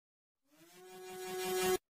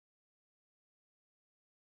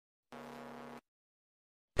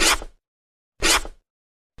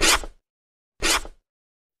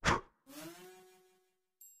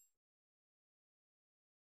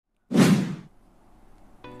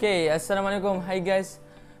Okay, Assalamualaikum. Hi guys.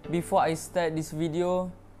 Before I start this video,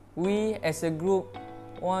 we as a group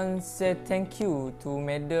want to say thank you to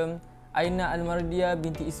Madam Aina Al-Mardhiah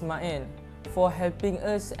Binti Ismail for helping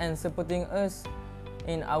us and supporting us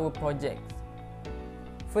in our project.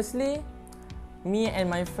 Firstly, me and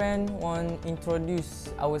my friend want to introduce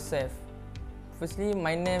ourselves. Firstly,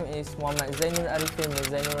 my name is Muhammad ZAINUL'ARIFIN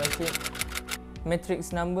ZAINUL'ARIFIN. Matrix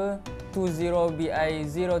number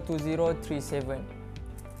 20BI02037.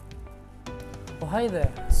 Oh, hi there.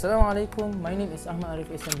 Assalamualaikum. My name is AHMAD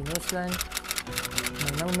bin ROSLAN. My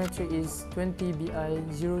number metric is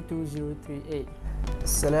 20BI02038.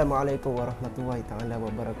 Assalamualaikum warahmatullahi ta'ala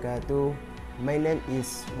wabarakatuh. My name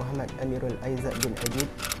is Muhammad AMIRUL AIZAD bin AJID.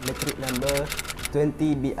 Metric number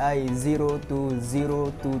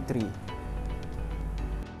 20BI02023.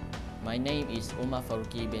 My name is UMAR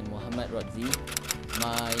FARUQI bin MUHAMMAD RODZI.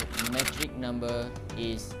 My metric number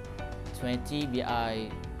is 20BI02020.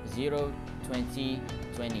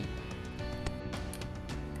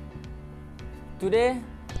 Today,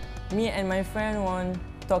 me and my friend want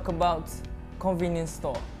to talk about convenience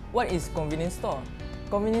store. What is convenience store?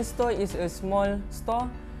 Convenience store is a small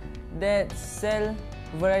store that sell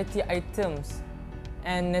variety items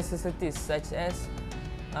and necessities such as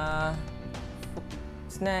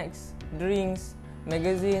snacks, drinks,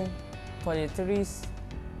 magazine, toiletries,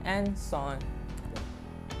 and so on.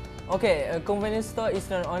 Okay, a convenience store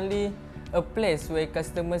is not only a place where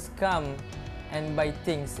customers come and buy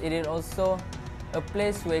things. It is also a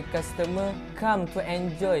place where customers come to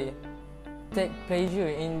enjoy, take pleasure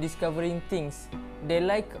in discovering things they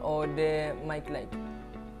like or they might like.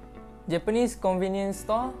 Japanese convenience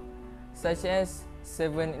store such as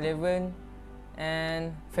 7-Eleven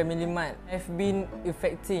and Family Mart have been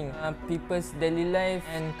affecting people's daily life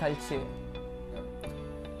and culture.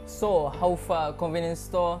 So, how far convenience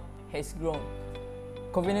store has grown?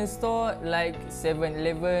 Convenience store like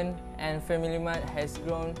 7-Eleven and Family Mart has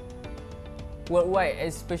grown worldwide,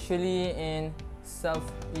 especially in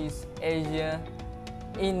Southeast Asia.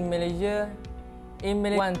 In Malaysia,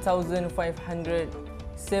 1,500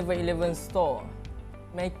 7-Eleven store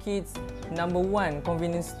make it #1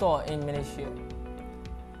 convenience store in Malaysia.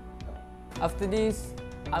 After this,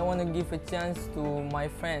 I want to give a chance to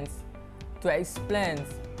my friends to explain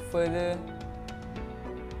further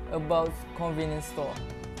about convenience store.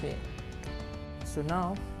 Okay. So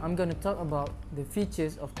now, I'm going to talk about the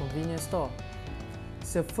features of convenience store.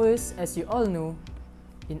 So first, as you all know,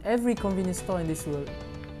 in every convenience store in this world,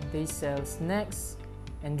 they sell snacks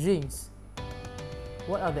and drinks.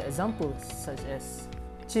 What are the examples? Such as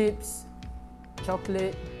chips,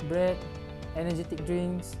 chocolate, bread, energetic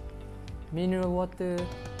drinks, mineral water,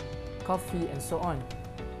 coffee, and so on.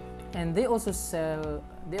 And they also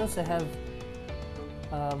have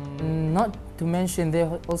not to mention, they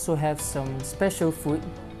also have some special food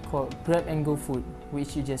called grab and go food,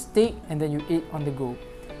 which you just take and then you eat on the go,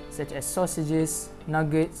 such as sausages,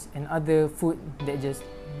 nuggets, and other food that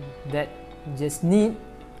just need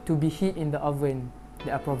to be heated in the oven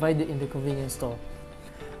that are provided in the convenience store.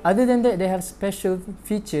 Other than that, they have special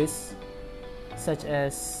features such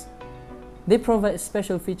as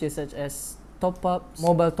top-ups,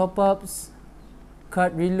 mobile top-ups,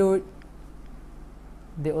 card reload.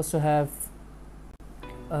 They also have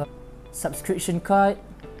a subscription card,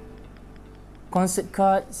 concert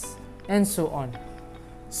cards, and so on.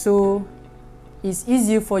 So it's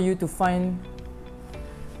easier for you to find.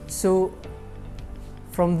 So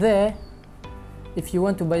from there, if you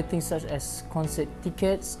want to buy things such as concert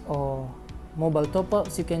tickets or mobile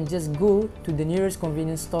top-ups, you can just go to the nearest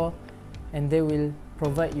convenience store and they will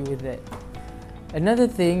provide you with that. Another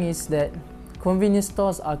thing is that convenience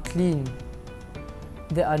stores are clean.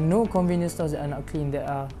 There are no convenience stores that are not clean. They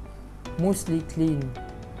are mostly clean,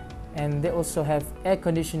 and they also have air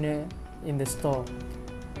conditioner in the store.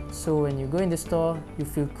 So when you go in the store, you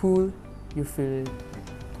feel cool, you feel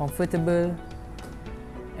comfortable.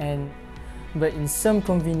 But in some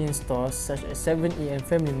convenience stores such as 7E and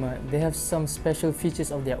Family Mart, they have some special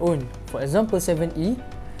features of their own. For example, 7E,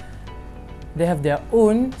 they have their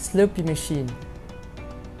own Slurpee machine.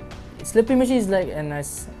 Slurpee machine is like a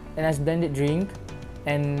nice blended drink,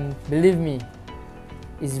 and believe me,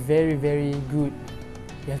 it's very, very good.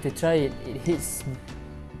 You have to try it. It hits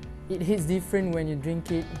different when you drink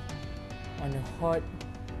it on a hot,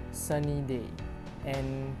 sunny day.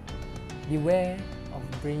 And beware of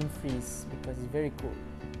brain freeze because it's very cold.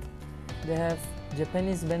 They have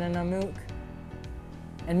Japanese banana milk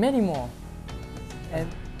and many more, and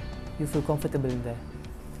you feel comfortable in there.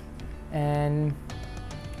 And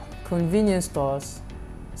convenience stores,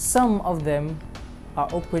 some of them are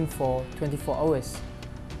open for 24 hours.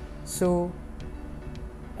 So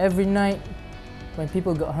every night when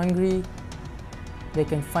people got hungry, they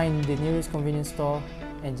can find the nearest convenience store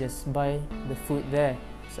and just buy the food there,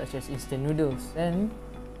 such as instant noodles. Then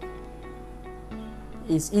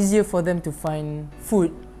it's easier for them to find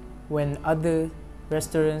food when other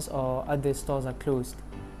restaurants or other stores are closed,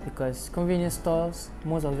 because convenience stores,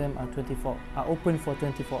 most of them are open for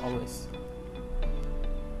 24 hours.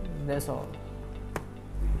 That's all.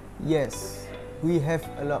 Yes, we have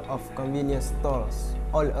a lot of convenience stores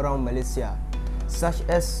all around Malaysia, such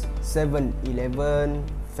as 7-Eleven,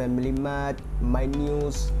 Family Mart, My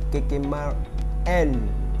News, KK Mart, and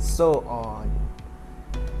so on.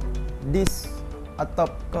 These are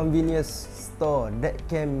top convenience store that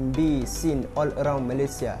can be seen all around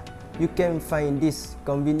Malaysia. You can find this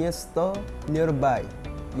convenience store nearby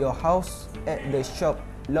your house at the shop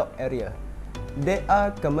lot area. They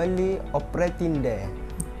are commonly operating there.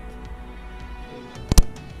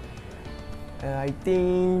 I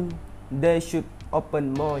think they should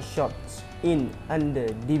open more shops in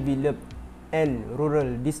underdeveloped and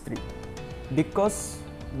rural district, because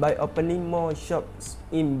by opening more shops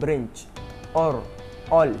in branch or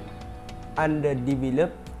all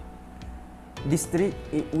underdeveloped district,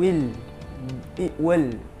 it will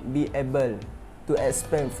be able to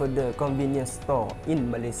expand further convenience store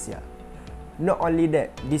in Malaysia. Not only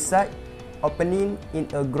that, besides opening in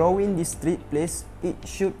a growing district place, it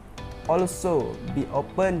should also be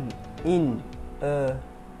opened in a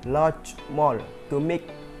large mall to make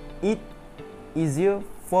it easier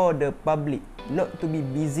for the public not to be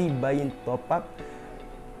busy buying top up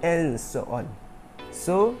and so on.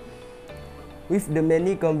 So with the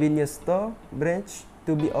many convenience store branch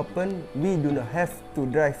to be open, we do not have to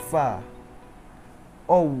drive far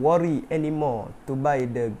or worry anymore to buy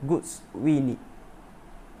the goods we need.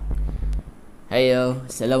 Hey yo,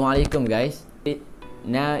 Assalamualaikum guys.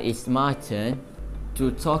 Now it's my turn to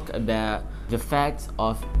talk about the facts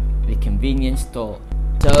of the convenience store.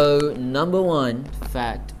 So number one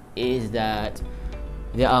fact is that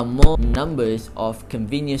there are more numbers of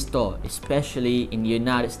convenience stores, especially in the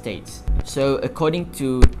United States. So according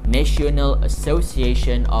to National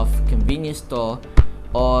Association of Convenience Store,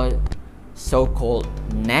 or so-called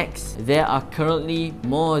NACS, there are currently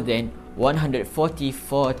more than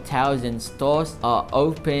 144,000 stores are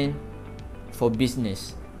open for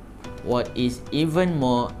business. What is even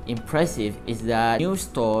more impressive is that new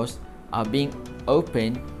stores are being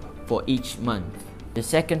opened for each month. The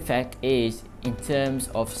second fact is in terms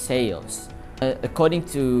of sales. According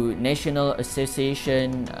to National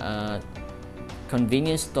Association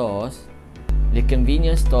Convenience Stores, the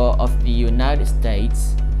convenience store of the United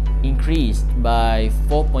States increased by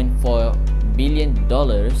 $4.4 billion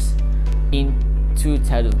in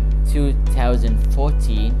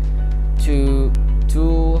 2014 to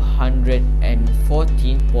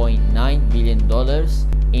 $214.9 billion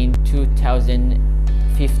in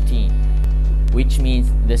 2015, which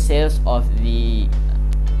means the sales of the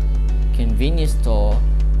convenience store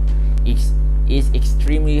is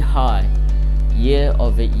extremely high year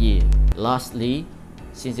over year. Lastly,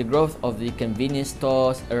 since the growth of the convenience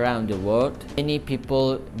stores around the world, many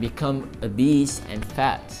people become obese and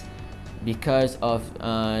fat because of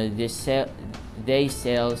they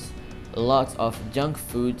sell lots of junk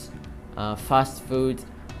foods, fast food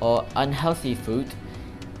or unhealthy food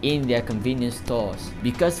in their convenience stores.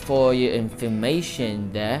 Because for your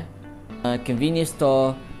information there, a convenience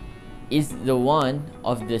store is the one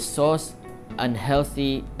of the source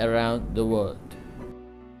unhealthy around the world.